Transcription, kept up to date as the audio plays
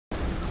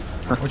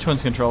Which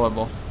one's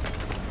controllable?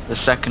 The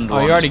second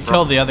one. Oh, you already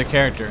killed the other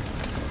character.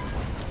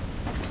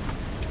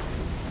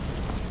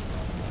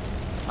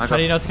 How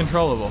do you know it's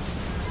controllable?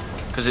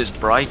 Because it's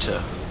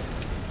brighter.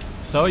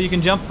 So you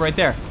can jump right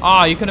there.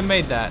 Oh, you could have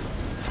made that.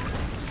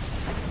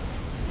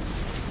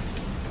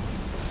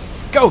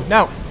 Go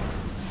now.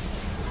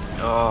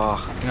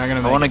 Oh, You're not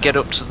gonna make I want to it. get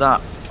up to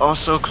that. Oh,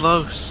 so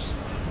close.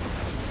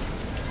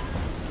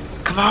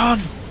 Come on.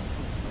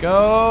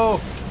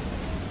 Go.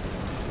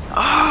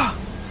 Ah.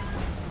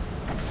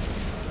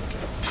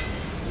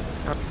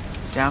 God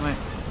damn it.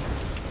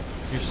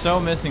 You're so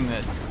missing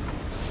this.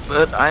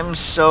 But I'm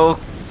so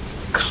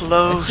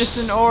close. It's just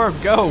an orb.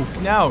 Go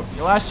now.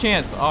 Your last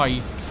chance. Oh,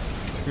 you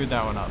screwed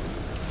that one up.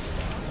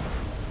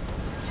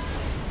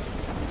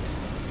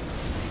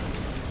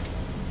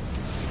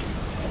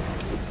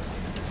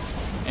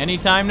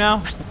 Anytime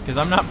now? Because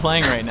I'm not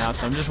playing right now,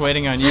 so I'm just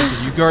waiting on you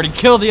because you already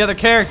killed the other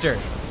character.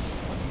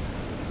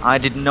 I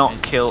did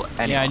not kill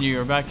anyone. Yeah, and you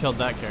were about to kill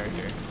that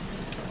character.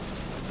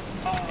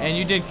 And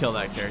you did kill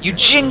that character. You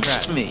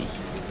jinxed Congrats. me.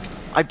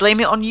 I blame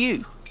it on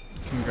you.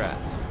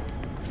 Congrats.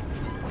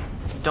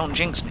 Don't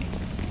jinx me.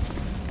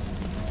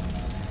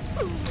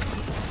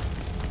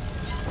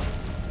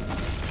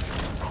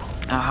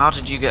 Now, how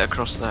did you get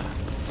across there?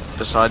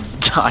 Besides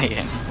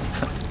dying.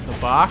 The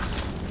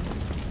box?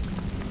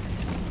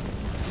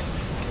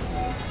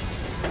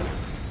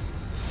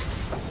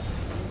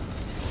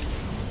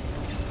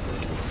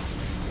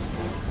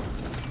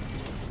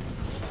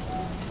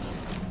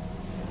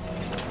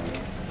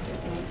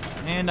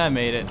 And I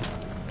made it.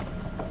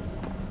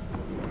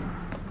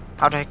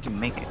 How the heck you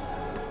make it?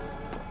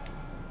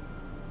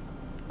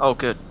 Oh,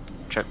 good.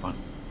 Checkpoint.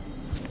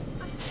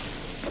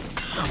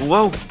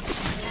 Whoa!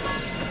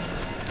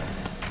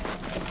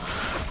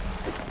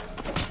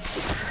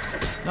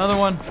 Another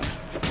one.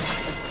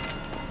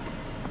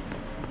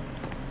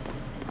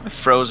 I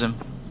froze him.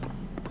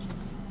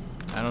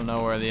 I don't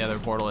know where the other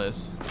portal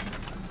is.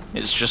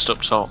 It's just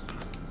up top.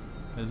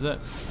 Is it?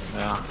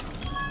 Yeah.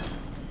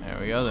 There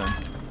we go then.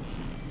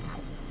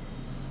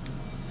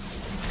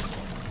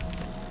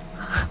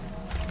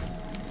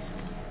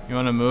 You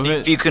want to move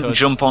it? If you can so it's-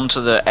 jump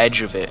onto the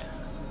edge of it.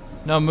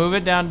 No, move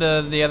it down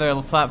to the other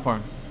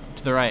platform.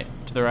 To the right.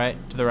 To the right.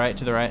 To the right.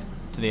 To the right.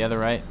 To the other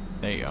right.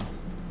 There you go.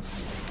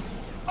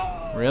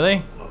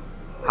 Really?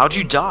 How'd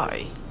you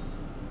die?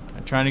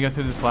 I'm trying to go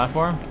through the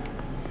platform.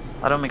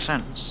 That don't make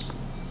sense.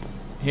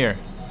 Here.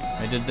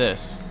 I did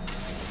this.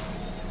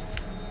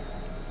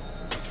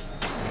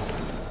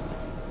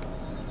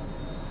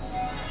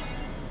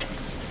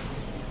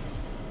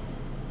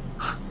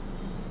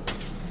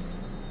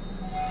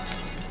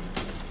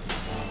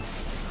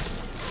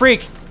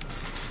 Freak!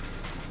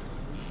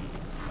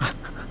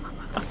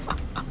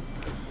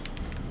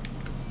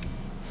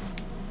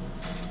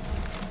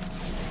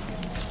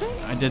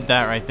 I did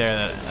that right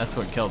there. That's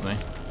what killed me.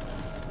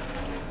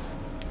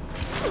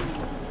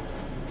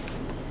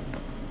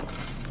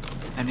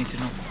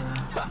 Anything up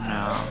there?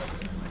 No.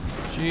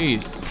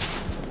 Jeez.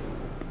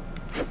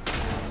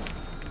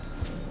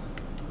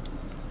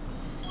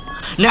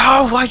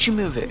 No! Why'd you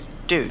move it?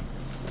 Dude.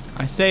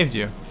 I saved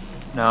you.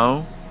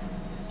 No.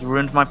 You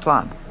ruined my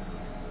plan.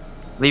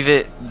 Leave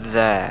it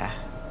there.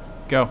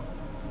 Go.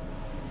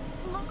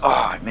 Oh,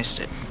 I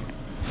missed it.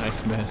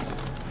 Nice miss.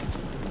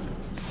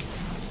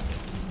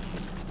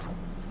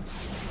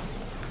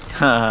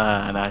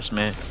 Nice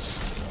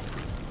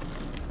miss.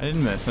 I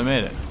didn't miss. I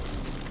made it.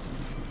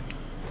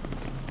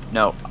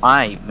 No,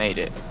 I made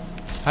it.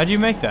 How'd you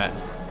make that?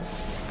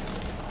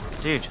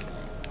 Dude,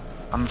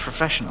 I'm a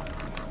professional.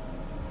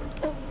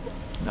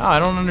 No, I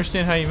don't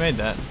understand how you made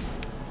that.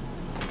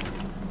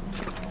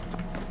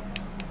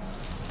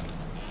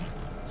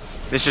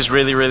 This is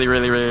really, really,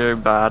 really, really, really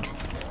bad.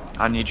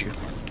 I need you.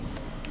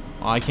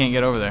 Well, I can't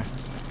get over there.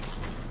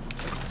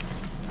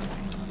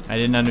 I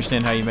didn't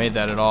understand how you made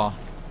that at all.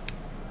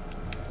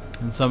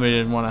 And somebody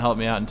didn't want to help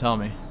me out and tell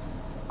me.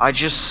 I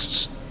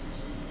just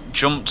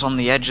jumped on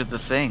the edge of the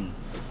thing.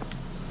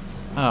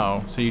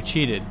 Oh, so you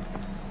cheated.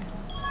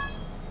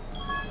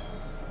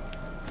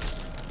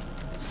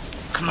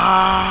 Come on!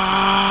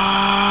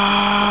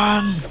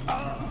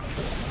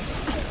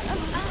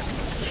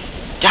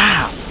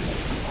 Damn!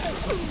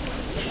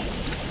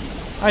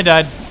 I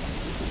died.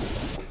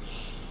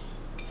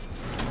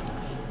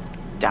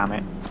 Damn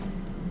it.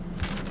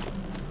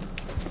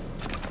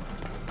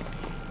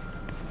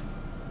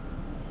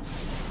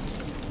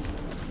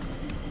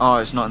 Oh,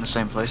 it's not in the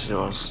same place as it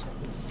was.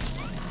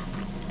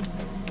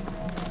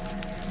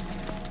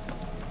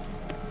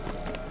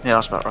 Yeah,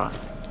 that's about right.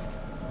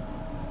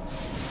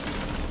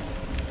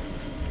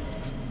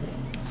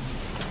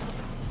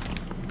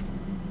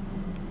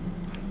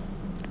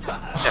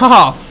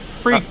 Oh,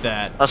 freak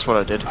that. That's what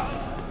I did.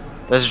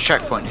 There's a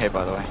checkpoint here,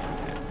 by the way.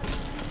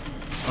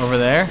 Over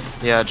there?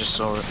 Yeah, I just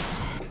saw it.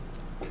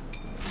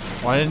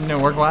 Why didn't it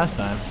work last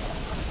time?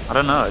 I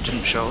don't know, it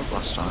didn't show up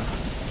last time.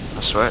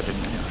 I swear it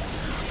didn't anyway.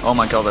 Oh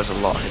my god, there's a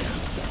lot here.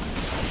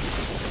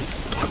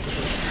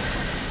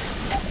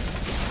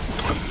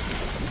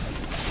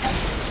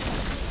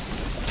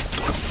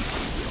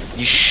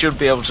 You should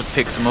be able to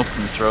pick them up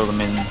and throw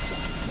them in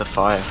the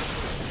fire.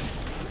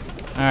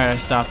 Alright, I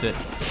stopped it.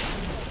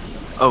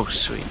 Oh,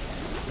 sweet.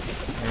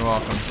 You're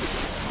welcome.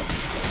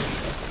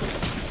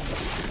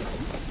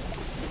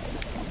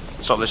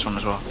 Stop this one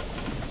as well.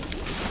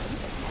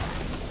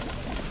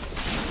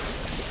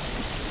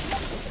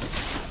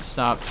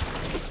 Stopped.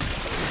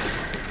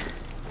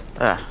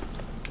 There.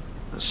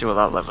 Let's see what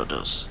that lever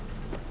does.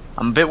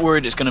 I'm a bit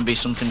worried it's going to be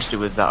something to do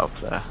with that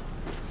up there.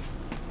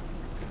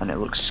 And it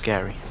looks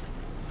scary.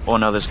 Oh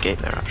no, there's a gate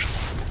there actually.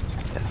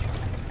 Yeah.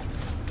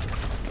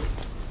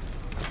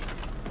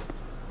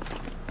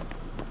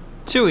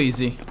 Too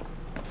easy.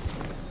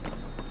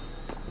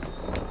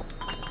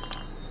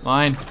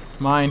 Mine.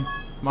 Mine.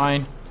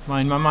 Mine.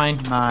 Mine. My mine.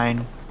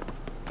 Mine.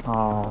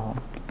 Oh.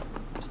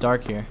 It's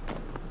dark here.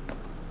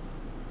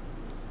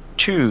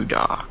 Too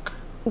dark.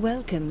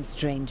 Welcome,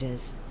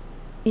 strangers.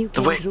 You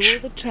The came through witch.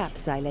 all the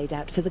traps I laid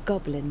out for the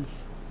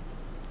goblins.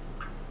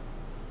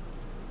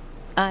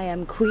 I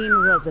am Queen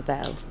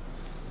Rosabelle.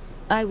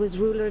 I was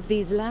ruler of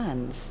these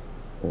lands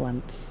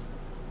once.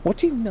 What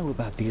do you know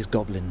about these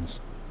goblins?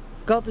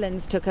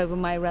 Goblins took over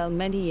my realm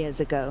many years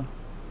ago,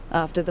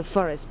 after the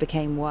forest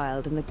became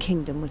wild and the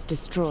kingdom was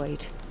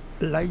destroyed.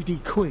 Lady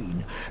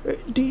Queen,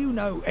 do you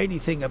know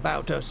anything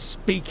about a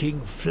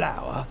speaking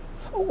flower?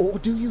 Or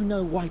do you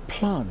know why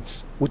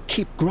plants would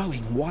keep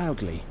growing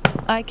wildly?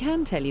 I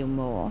can tell you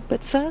more,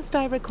 but first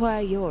I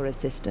require your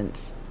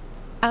assistance.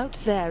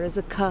 Out there is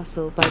a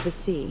castle by the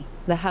sea,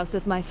 the house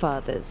of my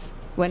fathers,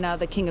 where now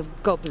the king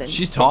of goblins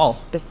She's tall.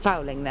 sits,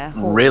 befouling their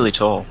halls. Really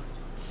tall.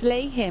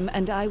 Slay him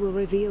and I will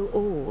reveal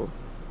all.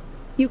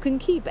 You can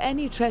keep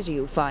any treasure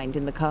you find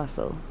in the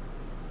castle.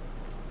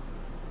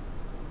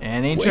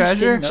 Any Wasting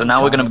treasure? no So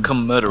now we're going to time.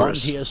 become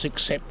murderers. Pontius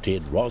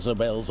accepted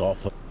Rosabelle's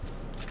offer.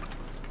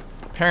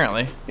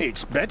 Apparently.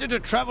 It's better to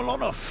travel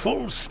on a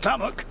full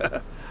stomach.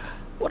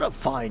 What a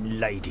fine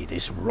lady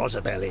this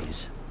Rosabelle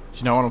is. Do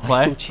you not want to I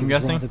play? thought she I'm was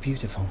guessing. rather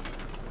beautiful.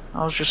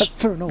 I was just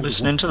For an older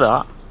listening to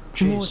that.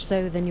 More Jeez.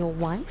 so than your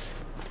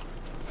wife?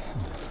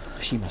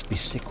 She must be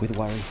sick with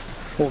worry.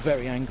 Or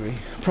very angry.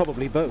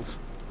 Probably both.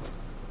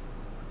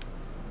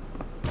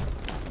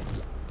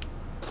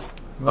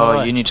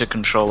 Oh, you need to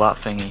control that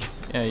thingy.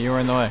 Yeah, you were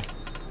in the way.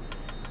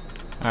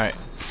 Alright.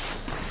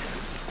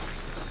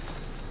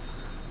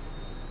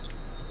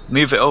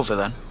 Move it over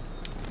then.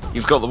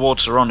 You've got the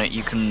water on it,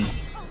 you can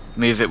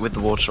move it with the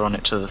water on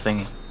it to the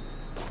thingy.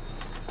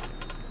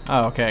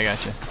 Oh, okay, I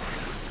gotcha.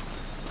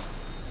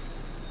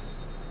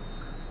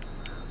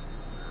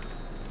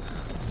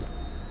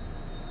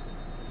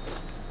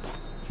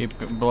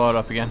 Blow it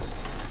up again.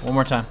 One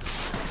more time.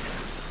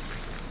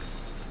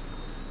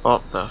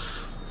 What the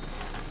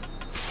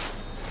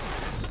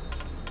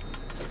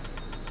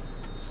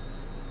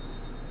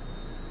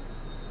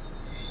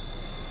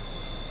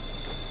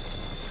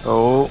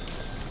Oh.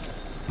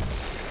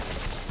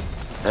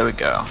 There we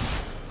go.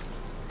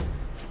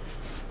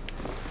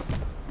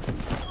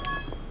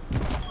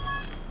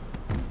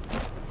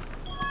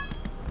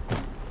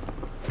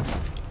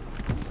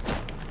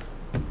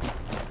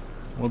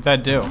 What'd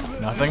that do?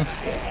 Nothing?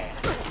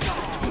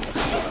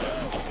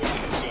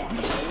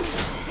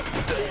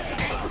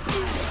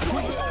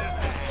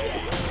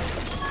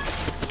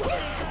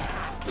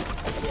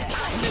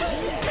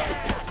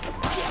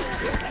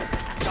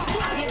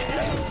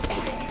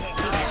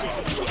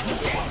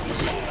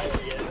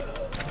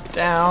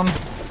 Down.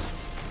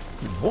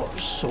 What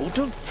sort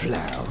of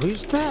flower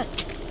is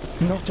that?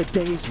 Not a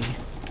daisy.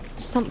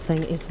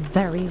 Something is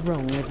very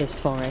wrong with this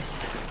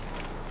forest.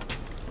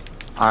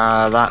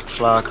 That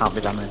flower can't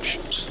be damaged.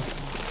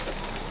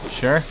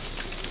 Sure.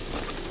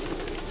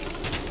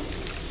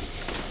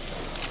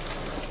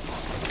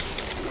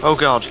 Oh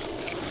god.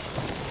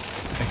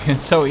 I can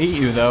so eat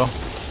you though.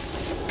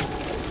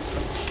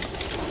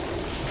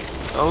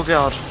 Oh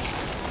god.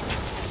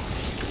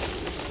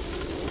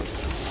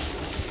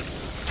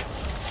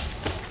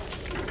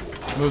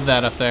 Move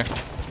that up there.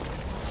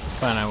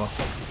 Fine, I will.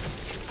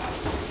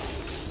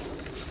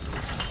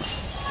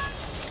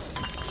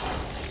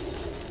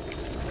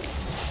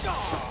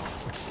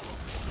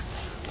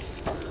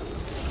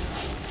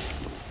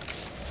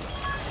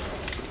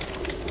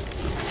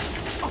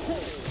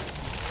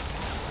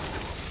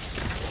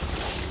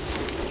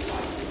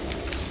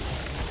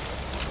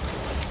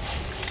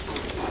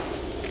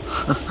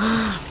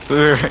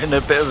 We're in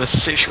a bit of a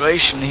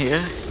situation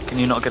here. Can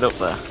you not get up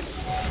there?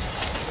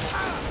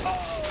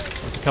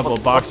 With a couple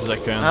of boxes I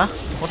can. Huh?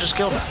 What just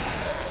killed me?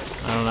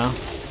 I don't know.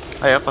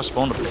 Hey up, I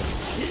spawned up here.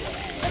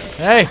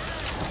 Hey!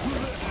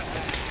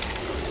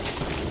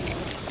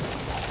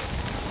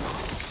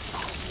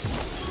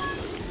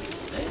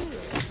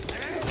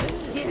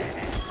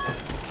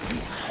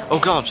 Oh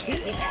god!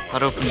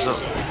 That opens up.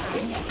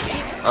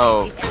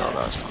 Oh god,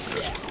 that's not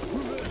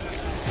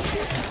good.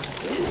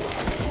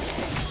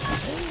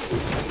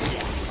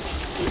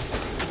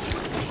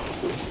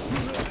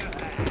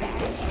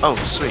 Oh,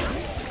 sweet.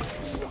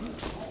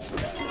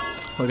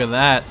 Look at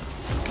that.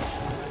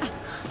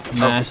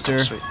 Master.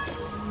 Oh,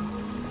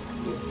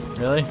 sweet.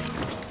 Really?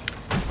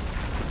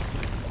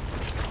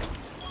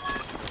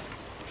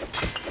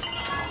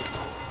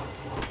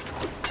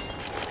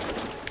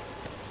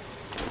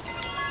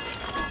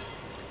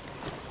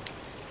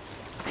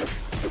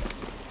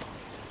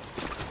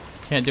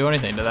 Can't do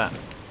anything to that.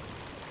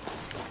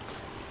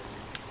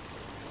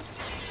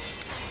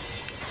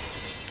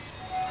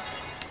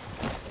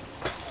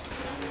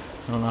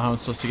 I don't know how I'm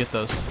supposed to get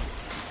those.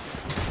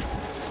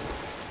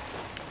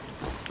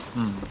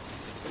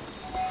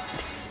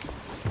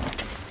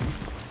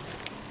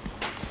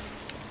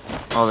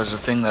 Oh, there's a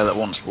thing there that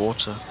wants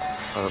water.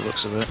 By the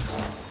looks of it.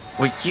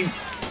 Wait, you...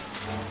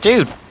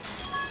 Dude!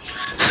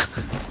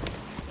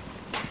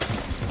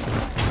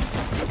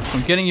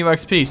 I'm getting you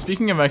XP.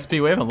 Speaking of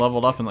XP, we haven't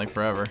leveled up in like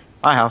forever.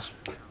 I have.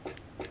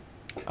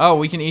 Oh,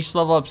 we can each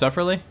level up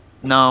separately?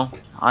 No,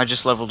 I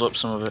just leveled up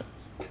some of it.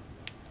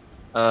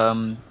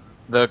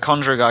 The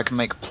conjurer guy can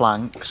make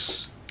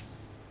planks.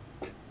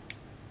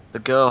 The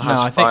girl has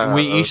No, I think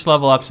we each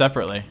level up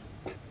separately.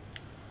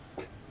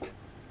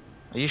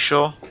 Are you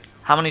sure?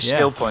 How many Yeah.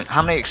 skill points?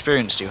 How many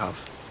experience do you have?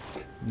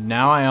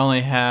 Now I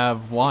only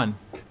have 1.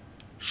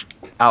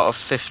 Out of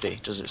 50,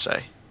 does it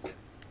say?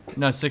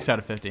 No, 6 out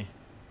of 50.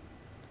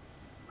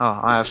 Oh,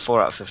 I have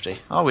 4 out of 50.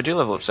 Oh, we do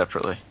level up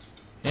separately.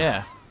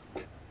 Yeah.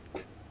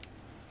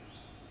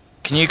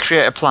 Can you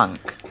create a plank?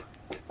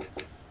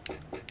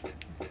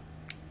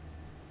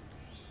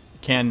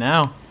 Can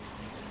now.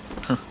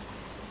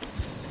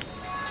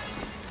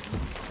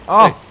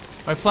 Oh,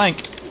 my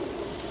plank.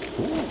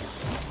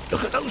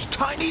 Look at those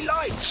tiny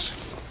lights.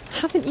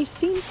 Haven't you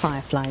seen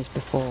fireflies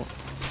before?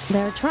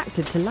 They're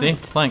attracted to See?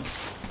 light. Plank.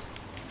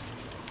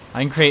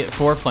 I can create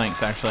 4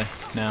 planks actually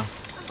now.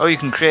 Oh, you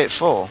can create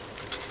 4?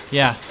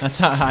 Yeah, that's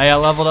how I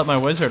leveled up my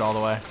wizard all the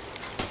way.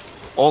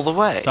 All the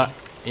way? So,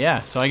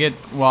 yeah, so I get,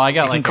 well, I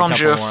got you like can a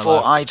conjure couple more 4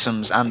 left.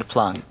 items and a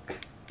plank.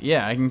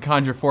 Yeah, I can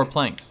conjure 4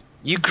 planks.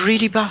 You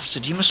greedy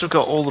bastard, you must have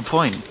got all the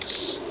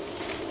points.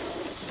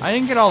 I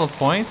didn't get all the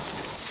points.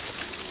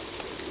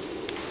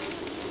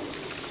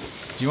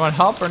 Do you want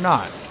help or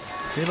not?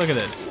 See, look at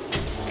this.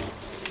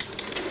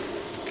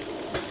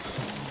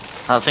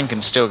 That thing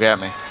can still get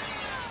me.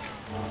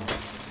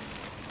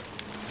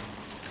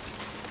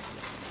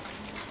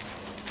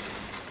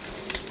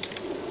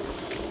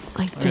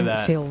 I at don't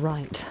that. feel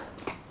right.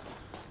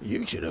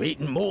 You should have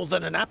eaten more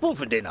than an apple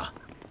for dinner.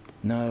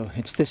 No,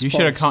 it's this You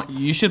should forest. have.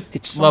 You should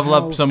It's level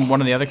up somehow-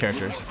 one of the other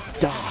characters.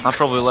 Dark. I'll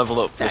probably level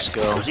up this That's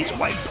girl. because it's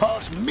way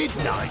past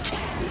midnight.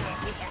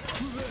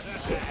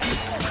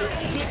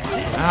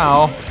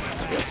 Ow.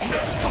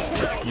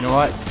 You know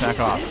what? Back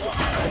off.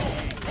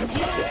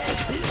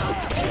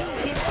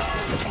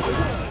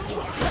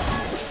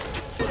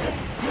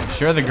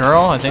 Sure, the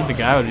girl? I think the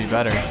guy would be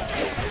better.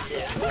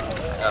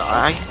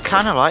 I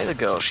kind of like the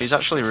girl. She's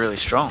actually really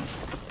strong.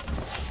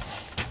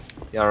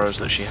 The arrows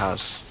that she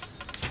has.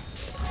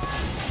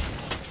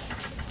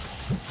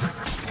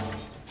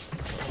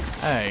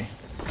 Hey.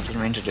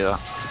 Didn't mean to do that.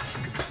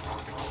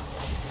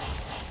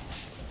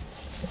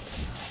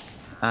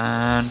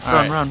 And All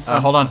run, right. run.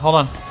 Hold on, hold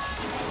on.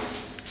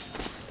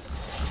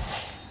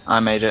 I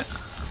made it.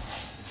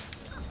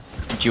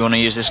 Do you want to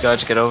use this guy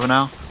to get over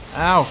now?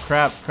 Ow,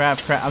 crap, crap,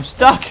 crap. I'm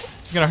stuck!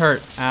 It's gonna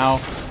hurt. Ow.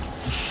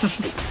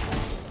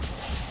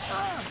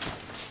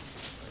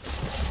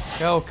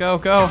 Go, go,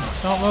 go.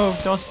 Don't move.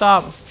 Don't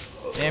stop.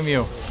 Damn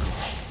you.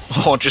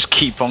 Or just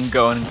keep on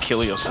going and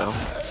kill yourself.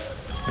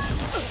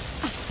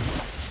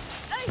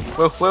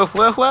 Whoa, whoa,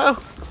 whoa, whoa!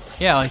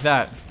 Yeah, like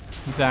that.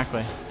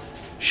 Exactly.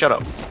 Shut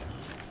up.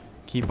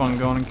 Keep on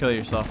going and kill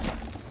yourself.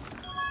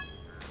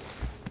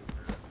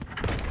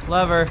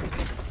 Lever.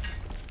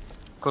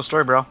 Cool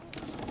story, bro.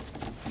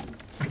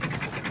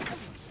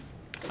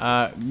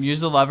 Use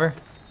the lever.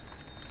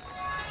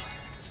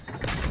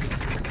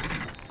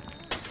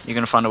 You're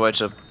gonna find a way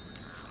to...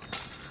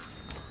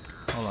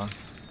 Hold on.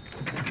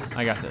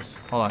 I got this.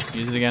 Hold on.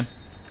 Use it again.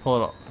 Pull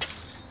it up.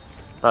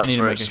 That's Need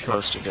to where make it's it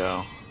short. supposed to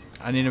go.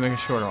 I need to make a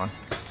shorter one.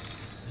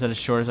 Is that as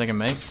short as I can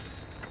make?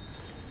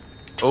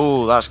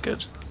 Oh, that's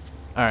good.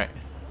 Alright.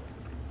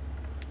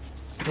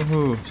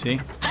 Woohoo. See?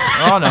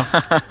 Oh no.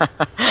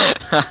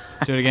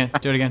 Do it again.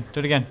 Do it again. Do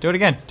it again. Do it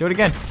again. Do it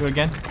again. Do it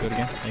again. Do it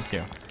again. Thank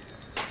you.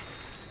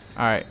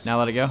 Alright. Now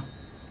let it go.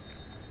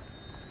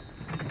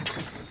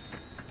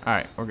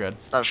 Alright. We're good.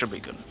 That should be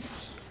good.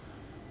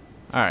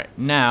 Alright.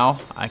 Now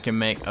I can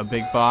make a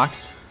big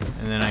box.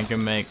 And then I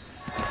can make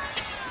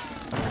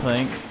a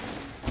plank.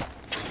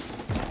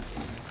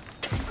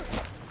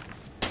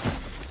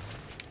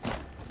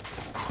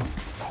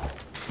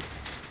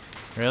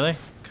 Really?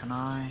 Can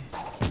I...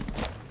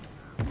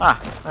 Ah,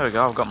 there we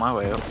go. I've got my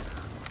way up.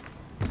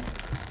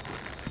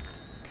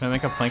 Can I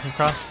make a plank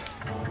across?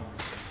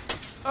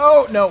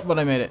 Oh, no, but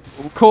I made it.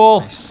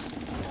 Cool.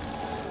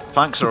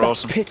 Planks are That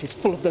awesome. pit is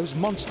full of those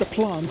monster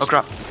plants. Oh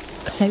crap.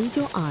 Close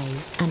your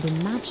eyes and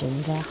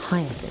imagine they're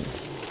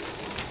hyacinths.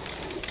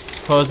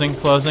 Closing,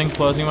 closing,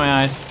 closing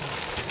my eyes.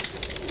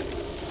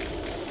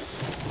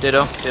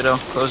 Ditto, ditto.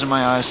 Closing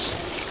my eyes.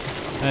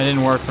 That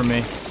didn't work for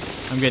me.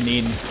 I'm getting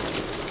eaten.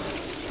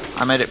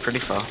 I made it pretty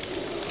far.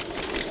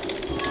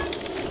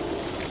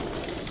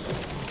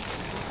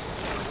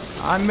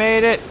 I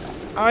made it.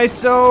 I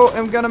so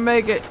am gonna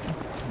make it.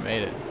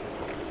 Made it.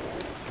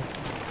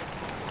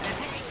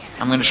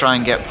 I'm gonna try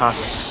and get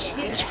past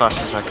as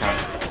fast as I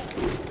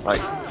can.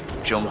 Like,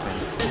 jumping.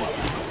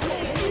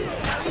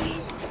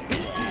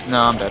 No,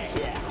 I'm dead.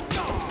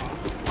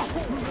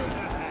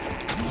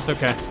 It's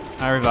okay.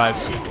 I revived.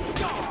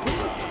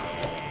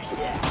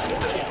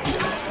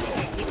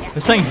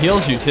 This thing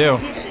heals you too.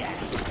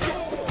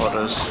 What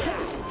does?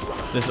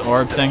 This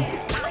orb thing.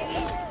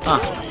 Huh.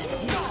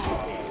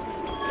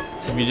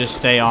 If you just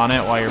stay on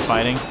it while you're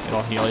fighting,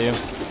 it'll heal you.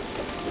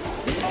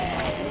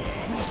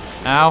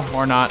 Ow,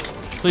 or not.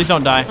 Please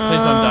don't die.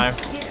 Please don't die.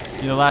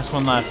 You're the last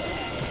one left.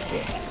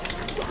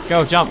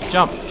 Go, jump,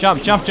 jump,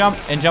 jump, jump,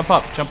 jump, and jump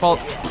up. Jump ult.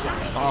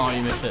 Oh,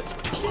 you missed it.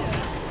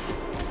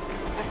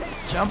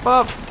 Jump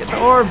up. Get the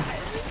orb.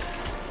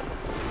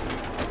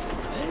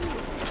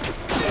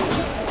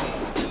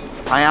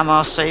 I am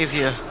our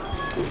savior.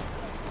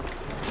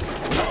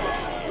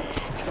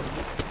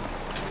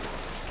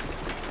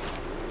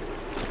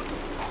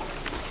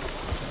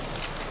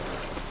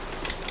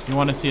 You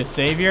want to see a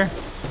savior?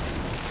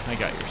 I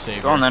got your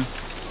savior. Go on then.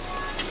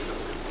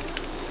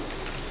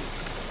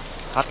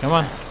 Come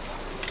on.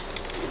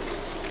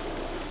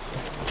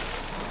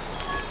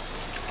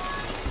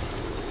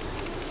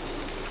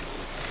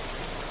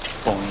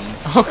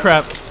 Boing. Oh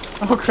crap.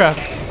 Oh crap. I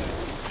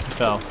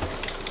fell.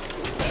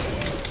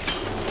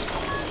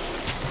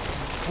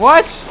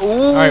 What?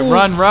 Alright,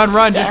 run, run,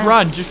 run. Just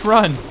run. Just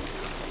run.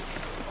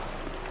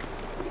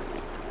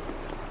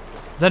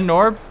 Is that an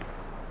orb?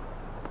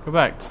 Go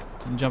back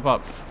and jump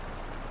up.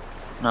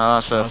 No,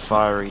 that's a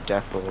fiery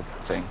death orb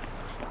thing.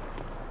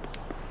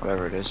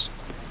 Whatever it is.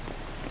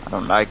 I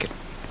don't like it.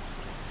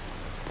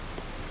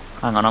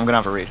 Hang on, I'm gonna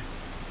have a read.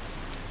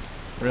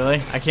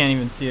 Really? I can't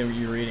even see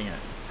you reading it.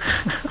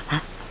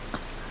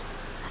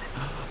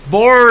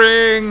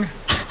 Boring!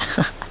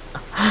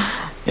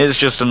 It's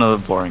just another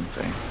boring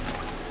thing.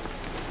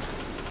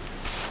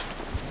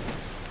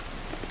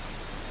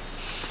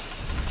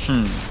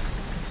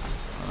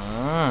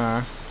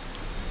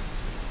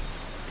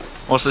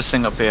 What's this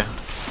thing up here?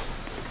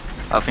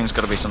 That thing's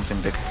gotta be something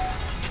big.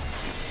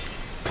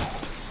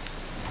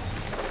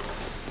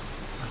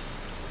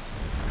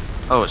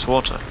 Oh, it's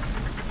water.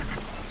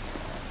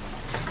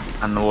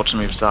 And the water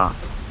moves that.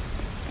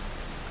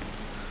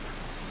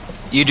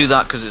 You do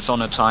that because it's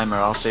on a timer.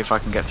 I'll see if I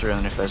can get through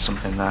and if there's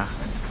something there.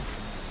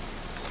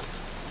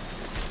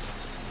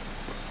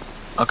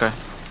 Okay.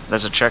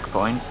 There's a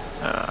checkpoint.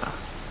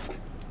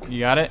 You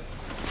got it?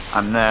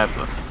 I'm there,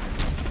 but...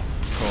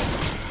 Cool.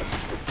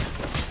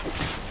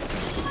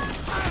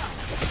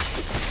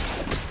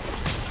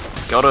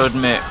 Gotta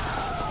admit,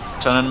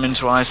 turning them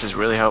into ice is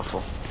really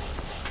helpful.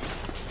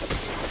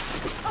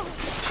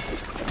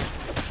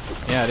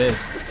 Yeah, it is.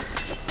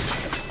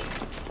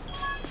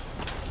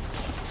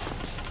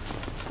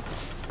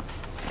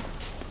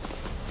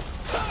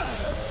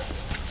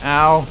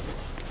 Ow.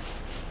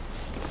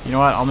 You know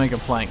what? I'll make a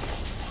plank.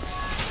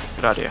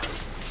 Good idea.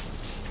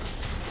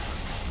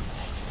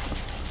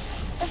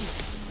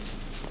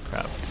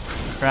 Crap.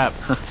 Crap.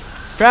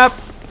 Crap!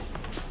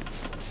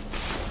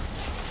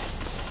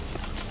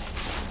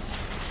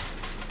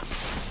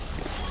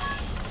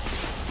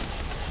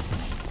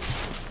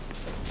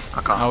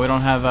 I can't. Oh, we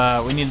don't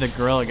have, we need the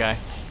gorilla guy.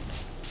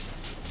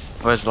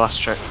 Where's the last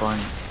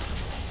checkpoint?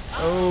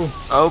 Oh.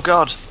 Oh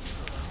god!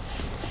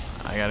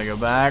 I gotta go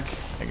back.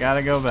 I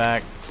gotta go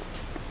back.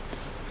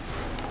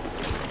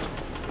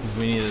 'Cause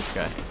we need this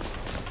guy.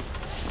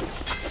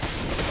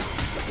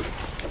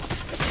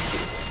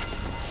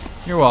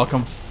 You're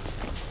welcome.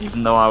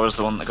 Even though I was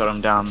the one that got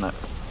him down there.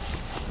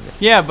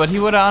 Yeah, but he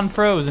would have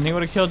unfroze and he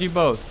would have killed you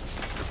both.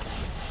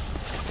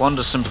 One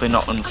does simply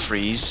not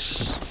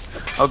unfreeze.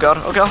 Oh god,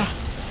 oh god,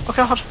 oh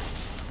god!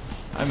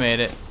 I made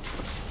it.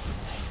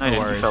 No, you No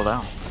didn't, you worries. fell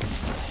down.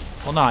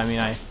 Well, no, I mean,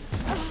 I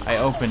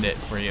opened it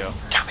for you.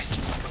 Damn it!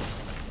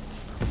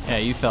 Yeah,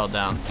 you fell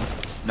down.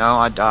 No,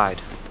 I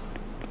died.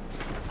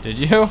 Did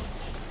you?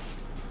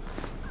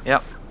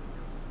 Yep.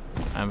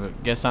 I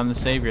guess I'm the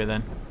savior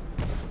then.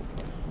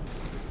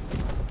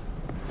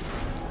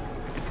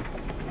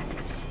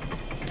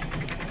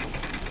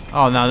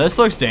 Oh, now this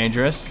looks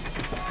dangerous.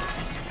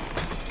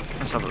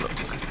 Let's have a look.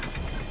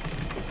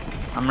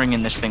 I'm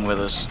bringing this thing with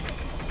us.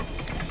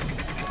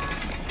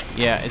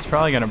 Yeah, it's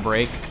probably gonna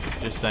break.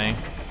 Just saying.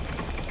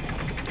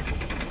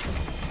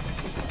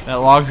 That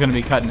log's gonna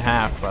be cut in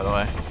half, by the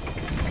way.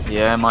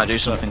 Yeah, it might do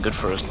something good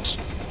for us.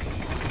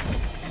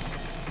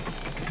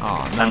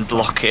 Oh, no. And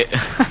block it.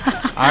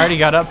 I already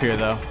got up here,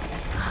 though.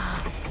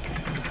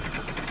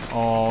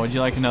 Oh, would you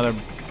like another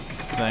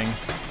thing?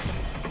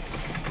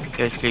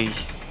 Yes, please.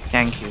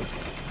 Thank you.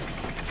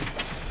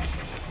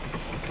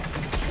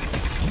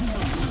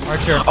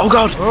 Archer. Oh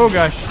god! Oh,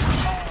 gosh.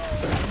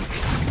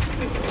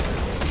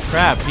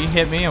 Crap, he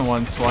hit me in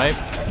one swipe.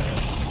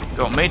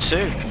 Got me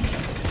too.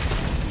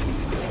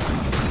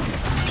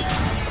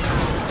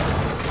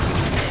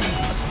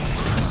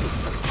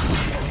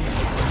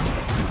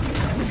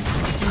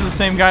 This is the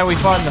same guy we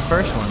fought in the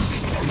first one.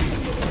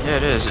 Yeah,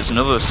 it is. It's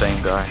another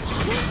same guy.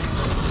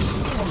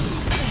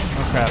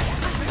 Oh, crap.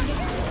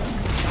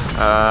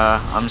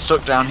 I'm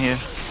stuck down here.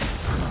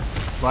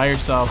 By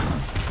yourself.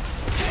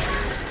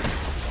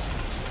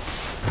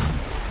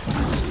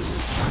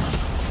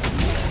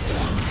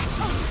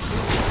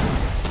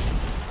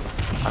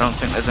 I don't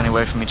think there's any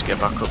way for me to get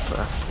back up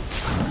there.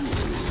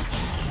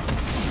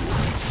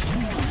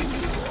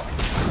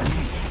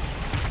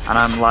 And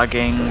I'm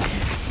lagging.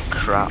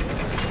 Crap.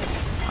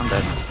 I'm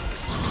dead.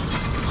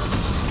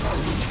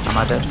 Am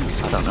I dead?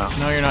 I don't know.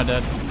 No, you're not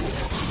dead.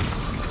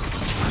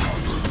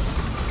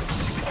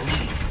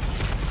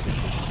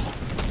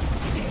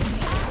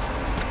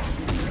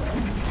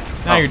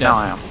 Now you're dead. Now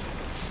I am.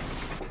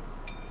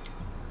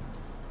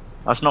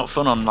 That's not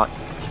fun on like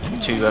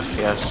 2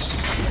 FPS.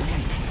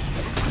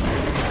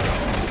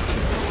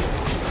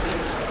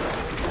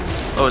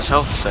 Oh, his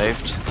health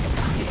saved.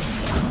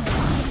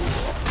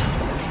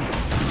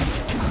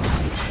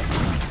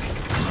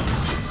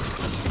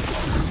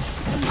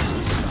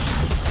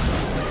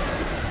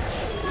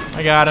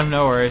 I got him,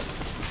 no worries.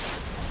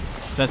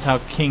 That's how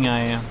king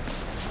I am.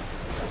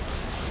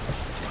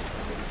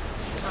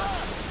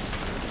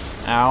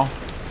 Ow.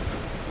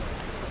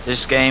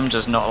 This game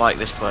does not like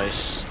this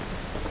place.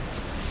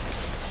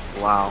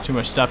 Wow. Too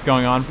much stuff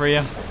going on for you?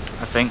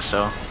 I think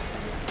so.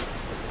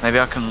 Maybe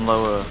I can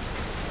lower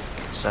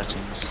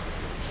settings.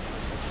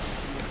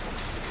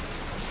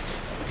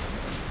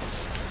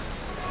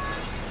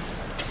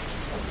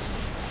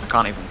 I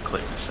can't even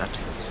click the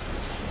settings.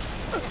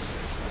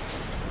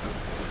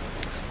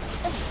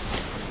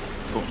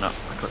 Oh no,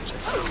 I clicked it.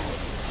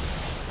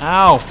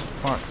 Ow!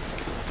 Fuck.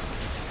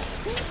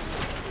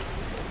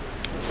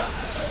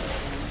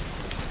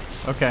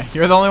 Okay,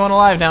 you're the only one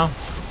alive now.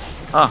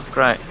 Oh,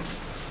 great.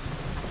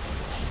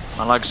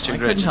 My lag's too I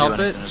great couldn't to help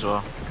do anything it. as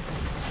well.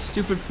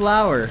 Stupid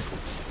flower.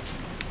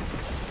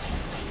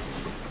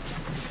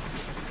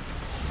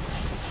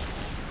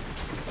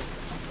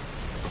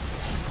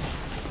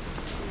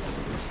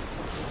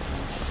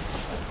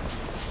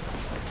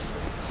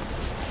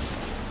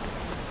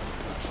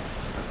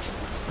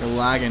 You're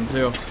lagging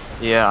too.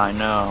 Yeah, I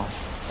know.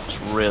 It's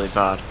really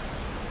bad.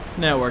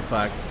 Network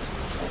lag.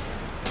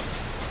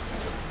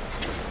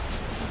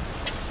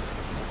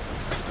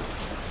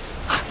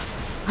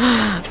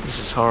 This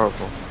is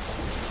horrible.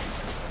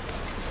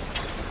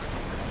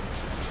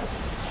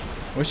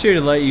 Wish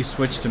you'd let you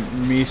switch to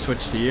me,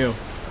 switch to you.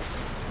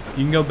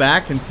 You can go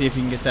back and see if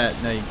you can get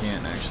that. No, you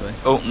can't actually.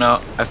 Oh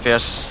no,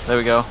 FPS. There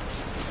we go.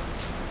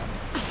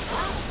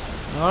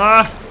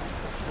 Ah!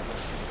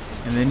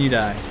 And then you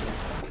die.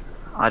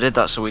 I did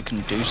that so we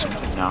can do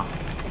something now.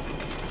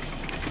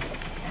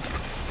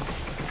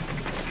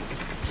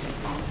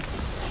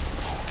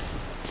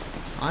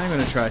 I'm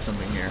gonna try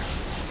something here.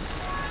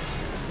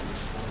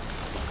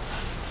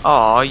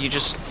 Oh, you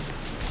just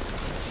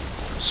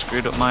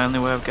screwed up my only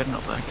way of getting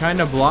up there. I kind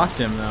of blocked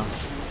him though.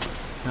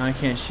 Now I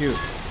can't shoot.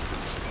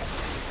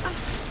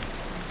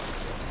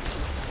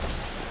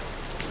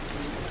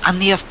 And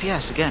the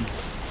FPS again.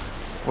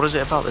 What is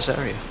it about this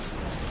area?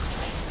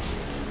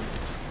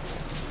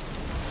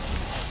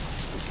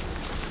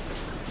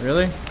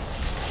 Really?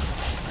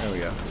 There we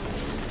go.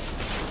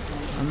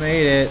 I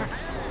made it.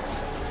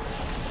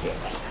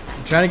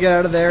 I'm trying to get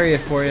out of the area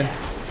for you.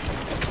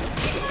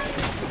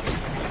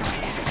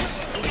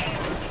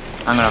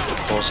 I'm gonna have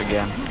to pause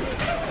again.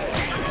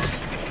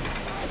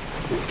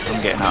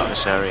 I'm getting out of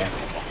this area.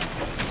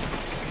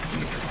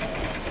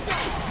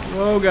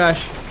 Whoa,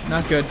 gosh.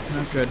 Not good.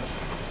 Not good.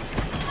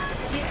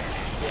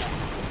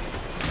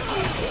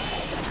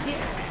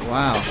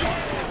 Wow.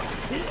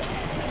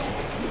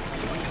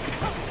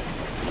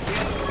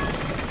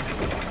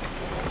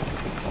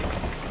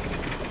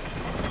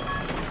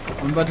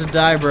 I'm about to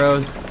die, bro.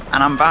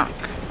 And I'm back.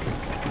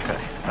 Okay.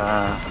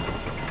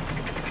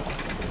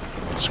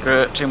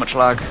 Screw it. Too much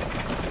lag.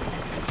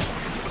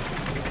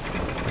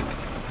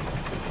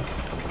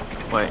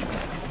 Wait.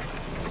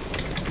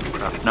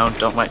 Crap. No,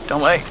 don't wait.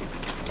 Don't wait.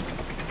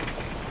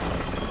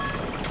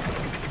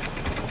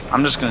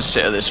 I'm just gonna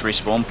sit at this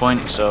respawn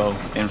point, so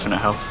infinite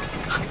health.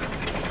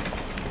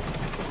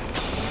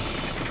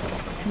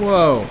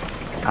 Whoa.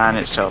 And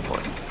it's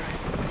teleporting.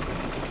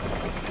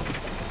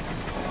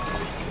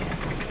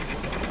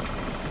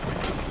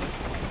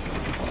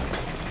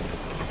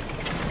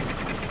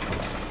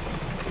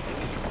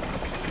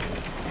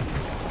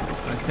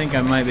 I think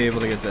I might be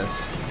able to get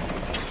this.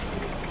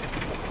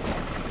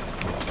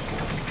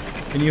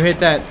 Can you hit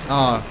that?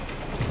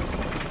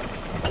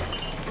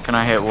 Can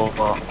I hit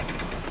what?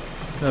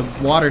 The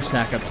water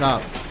sack up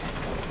top.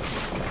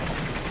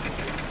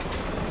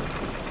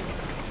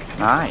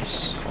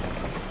 Nice.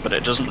 But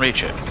it doesn't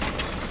reach it.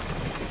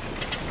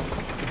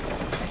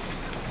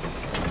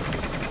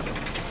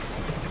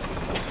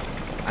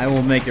 I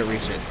will make it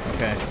reach it.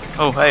 Okay.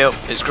 Oh, hey up.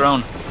 It's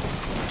grown.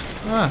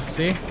 Ah,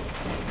 see?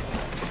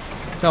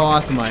 That's how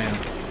awesome I am.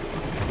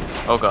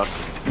 Oh god.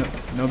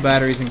 No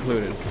batteries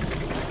included.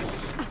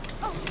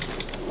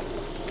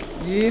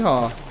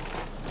 Yeehaw.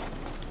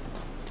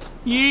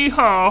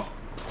 Yeehaw.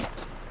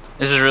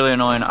 This is really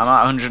annoying. I'm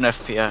at 100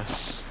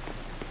 FPS.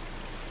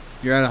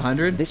 You're at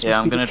 100? This Yeah, must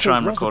I'm be the gonna try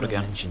and cave record Rosabelle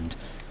again. mentioned.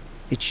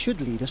 It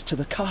should lead us to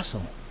the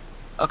castle.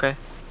 Okay.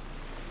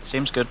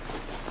 Seems good.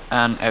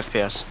 And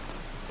FPS.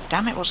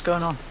 Damn it, what's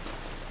going on?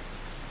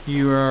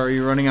 Are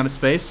you running out of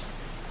space?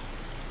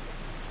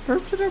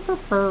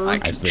 I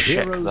As the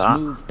check heroes that,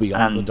 moved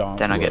beyond the and dark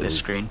then I get road, this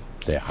screen.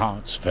 their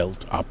hearts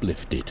felt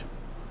uplifted.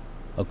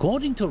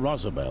 According to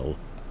Rosabelle,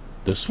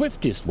 the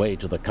swiftest way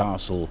to the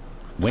castle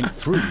went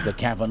through the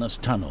cavernous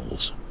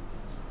tunnels.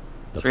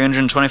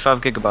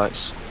 325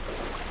 gigabytes.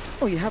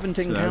 Oh, you haven't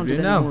So that'd encountered be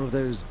any no. more of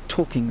those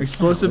talking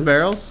Explosive towers?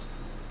 barrels?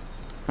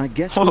 I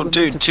guess we Oh, were meant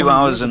dude, to 2 find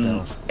hours and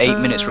Rosabelle. 8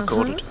 minutes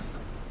recorded.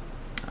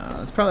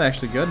 That's probably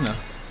actually good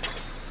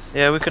enough.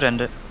 Yeah, we could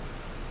end it.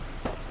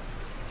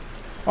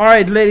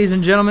 Alright, ladies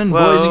and gentlemen,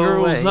 boys and Whoa,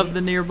 girls wait. of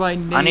the nearby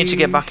nation. I need to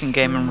get back in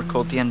game and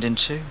record the ending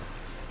too.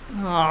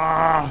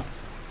 Ah.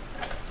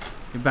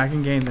 Get back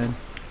in game then.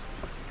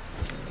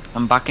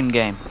 I'm back in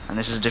game, and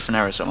this is a different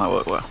era, so it might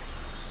work well.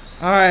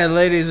 Alright,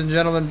 ladies and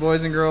gentlemen,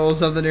 boys and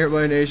girls of the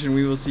nearby nation,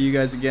 we will see you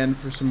guys again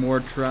for some more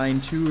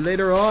Trine 2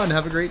 later on.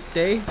 Have a great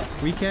day,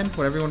 weekend,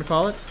 whatever you want to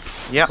call it.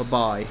 Yep.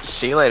 Bye-bye.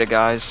 See you later,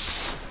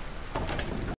 guys.